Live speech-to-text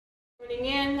Tuning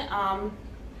in.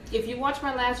 If you watched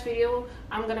my last video,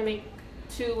 I'm gonna make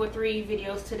 2 or 3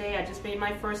 videos today. I just made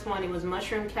my first one. It was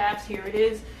mushroom caps. Here it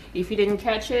is. If you didn't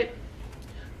catch it,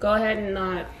 go ahead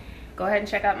and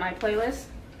check out my playlist.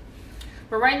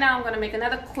 But right now I'm gonna make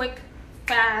another quick,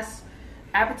 fast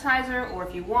appetizer, or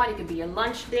if you want, it could be a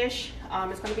lunch dish.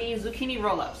 It's gonna be zucchini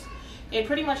roll ups. It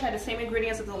pretty much had the same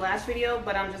ingredients as the last video,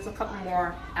 but I'm just a couple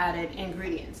more added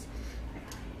ingredients.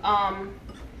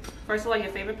 First of all, your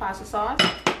favorite pasta sauce.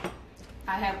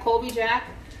 I have Colby Jack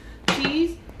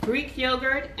cheese, Greek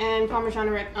yogurt, and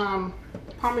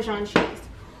Parmesan cheese.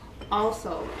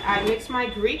 Also, I mix my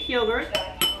Greek yogurt,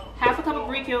 half a cup of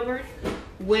Greek yogurt,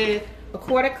 with a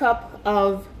 1/4 cup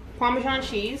of Parmesan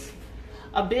cheese,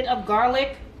 a bit of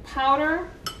garlic powder,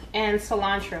 and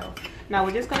cilantro. Now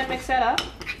we're just going to mix that up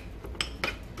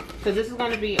because this is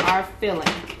going to be our filling.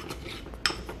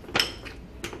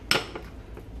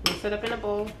 Mix it up in a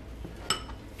bowl.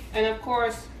 And of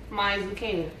course, my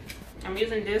zucchini. I'm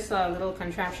using this little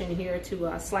contraption here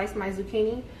to slice my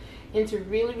zucchini into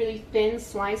really, really thin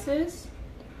slices.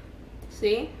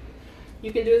 See?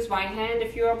 You can do this by hand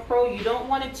if you're a pro. You don't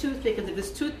want it too thick, because if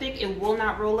it's too thick, it will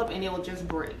not roll up and it will just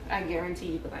break. I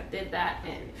guarantee you, because I did that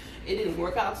and it didn't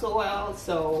work out so well.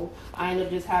 So I ended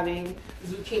up just having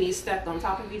zucchini stacked on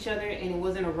top of each other, and it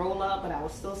wasn't a roll up, but I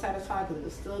was still satisfied because it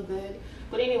was still good.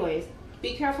 But anyways,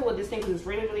 be careful with this thing because it's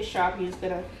really, really sharp. You just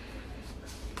gotta.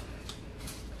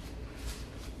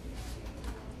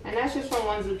 And that's just from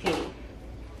one zucchini.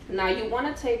 Now you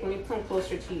want to take, let me come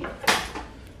closer to you.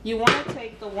 You want to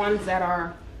take the ones that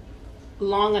are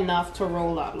long enough to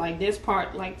roll up. Like this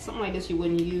part, like something like this you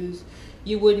wouldn't use.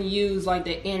 You wouldn't use like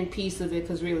the end piece of it,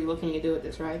 because really what can you do with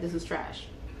this, right? This is trash.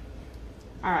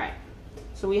 Alright,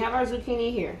 so we have our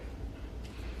zucchini here.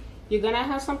 You're going to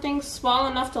have something small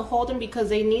enough to hold them, because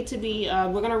they need to be,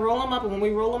 we're going to roll them up, and when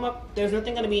we roll them up, there's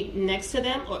nothing going to be next to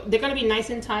them. They're going to be nice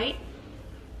and tight.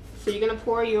 So you're going to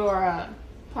pour your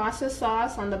pasta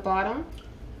sauce on the bottom.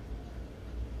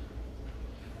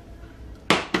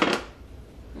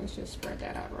 Let's just spread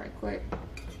that out right quick.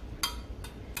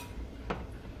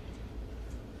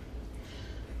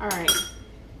 Alright.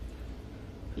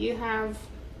 You have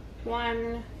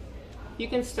one. You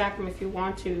can stack them if you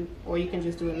want to, or you can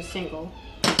just do it in single.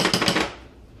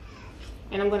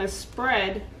 And I'm going to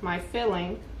spread my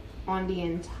filling on the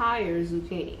entire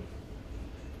zucchini.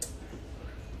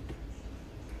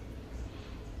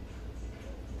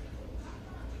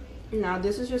 Now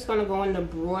this is just going to go in the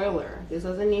broiler. This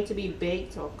doesn't need to be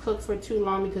baked or cooked for too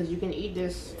long, because you can eat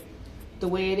this the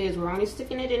way it is. We're only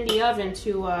sticking it in the oven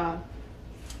to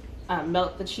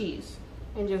melt the cheese.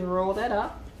 And just roll that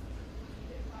up.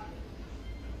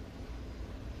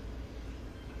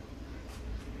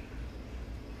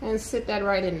 And sit that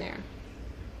right in there.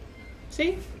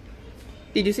 See?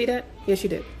 Did you see that? Yes, you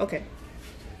did. Okay.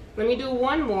 Let me do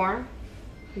one more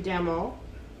demo.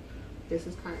 This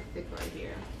is kind of thick right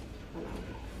here.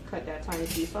 Cut that tiny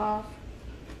piece off.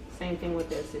 Same thing with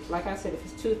this. If, like I said, if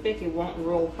it's too thick, it won't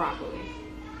roll properly.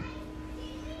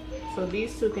 So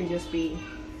these two can just be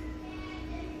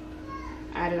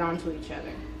added onto each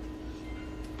other.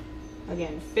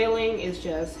 Again, filling is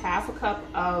just half a cup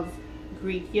of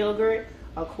Greek yogurt,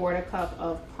 a 1/4 cup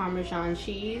of Parmesan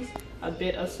cheese, a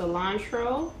bit of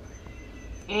cilantro,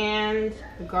 and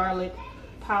garlic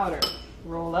powder.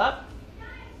 Roll up.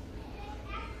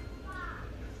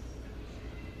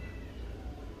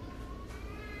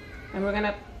 And we're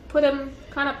gonna put them,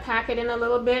 kind of pack it in a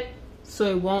little bit so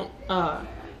it won't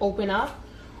open up.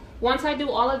 Once I do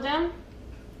all of them,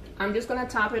 I'm just gonna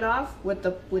top it off with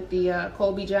the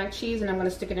Colby Jack cheese, and I'm gonna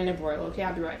stick it in a broiler. Okay,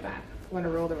 I'll be right back. I'm gonna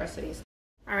roll the rest of these.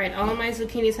 All right, all of my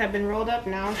zucchinis have been rolled up.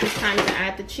 Now it's time to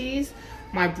add the cheese.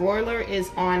 My broiler is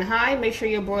on high. Make sure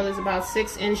your broiler is about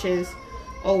 6 inches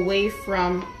away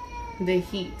from the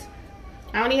heat.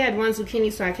 I only had one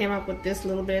zucchini, so I came up with this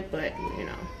little bit, but you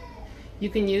know. You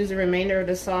can use the remainder of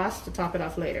the sauce to top it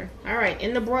off later. All right,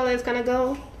 in the broiler it's gonna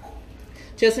go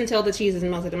just until the cheese is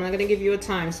melted. I'm not gonna give you a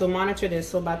time, so monitor this.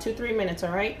 So about 2-3 minutes,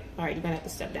 all right? All right, you're gonna have to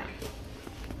step down.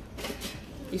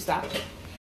 You stop.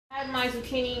 I have my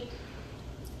zucchini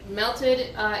melted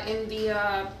in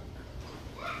the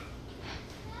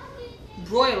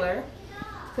broiler.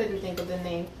 Couldn't think of the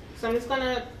name. So I'm just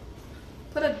gonna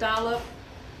put a dollop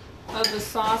of the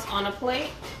sauce on a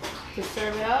plate to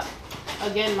serve it up.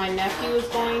 Again, my nephew is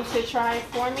going to try it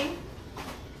for me.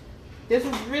 This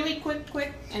is really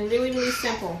quick, and really, really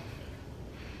simple.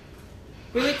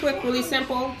 Really quick, really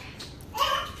simple.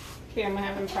 Here, I'm gonna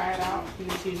have him try it out. You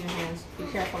just use your hands. Be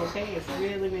careful, okay? It's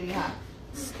really, really hot.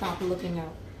 Stop looking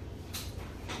out.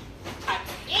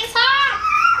 It's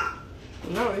hot!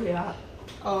 No, it's hot.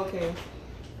 Oh, okay.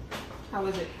 How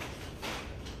is it?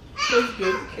 It's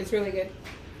good. It's really good.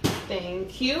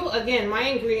 Thank you. Again, my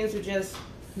ingredients are just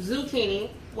zucchini.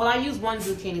 Well, I use one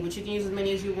zucchini, but you can use as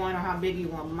many as you want or how big you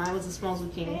want. Mine was a small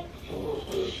zucchini.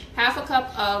 Half a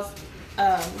cup of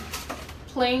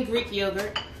plain Greek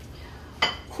yogurt.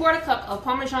 Quarter cup of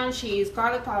Parmesan cheese,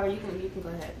 garlic powder. You can go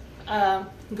ahead.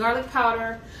 Garlic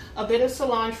powder, a bit of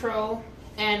cilantro,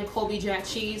 and Colby Jack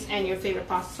cheese, and your favorite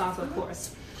pasta sauce, of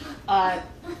course.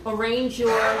 Arrange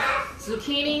your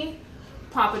zucchini.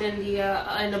 Pop it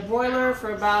in the broiler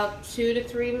for about 2 to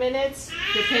 3 minutes,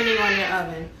 depending on your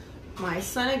oven. My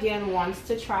son again wants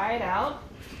to try it out,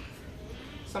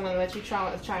 so I'm gonna let you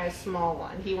try a small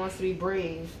one. He wants to be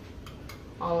brave.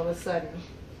 All of a sudden,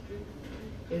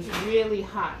 it's really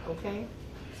hot. Okay,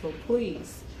 so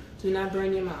please do not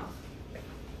burn your mouth.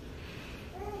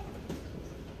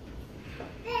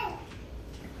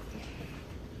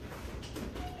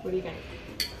 What do you think?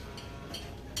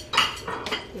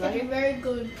 You like it? Very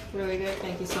good. Really good.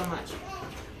 Thank you so much.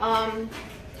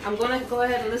 I'm going to go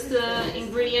ahead and list the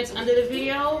ingredients under the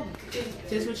video.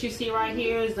 Just what you see right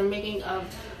here is the making of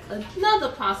another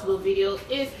possible video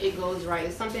if it goes right.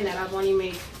 It's something that I've only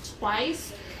made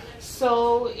twice.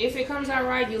 So if it comes out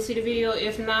right, you'll see the video.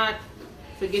 If not,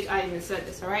 forget I even said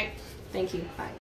this. All right? Thank you. Bye.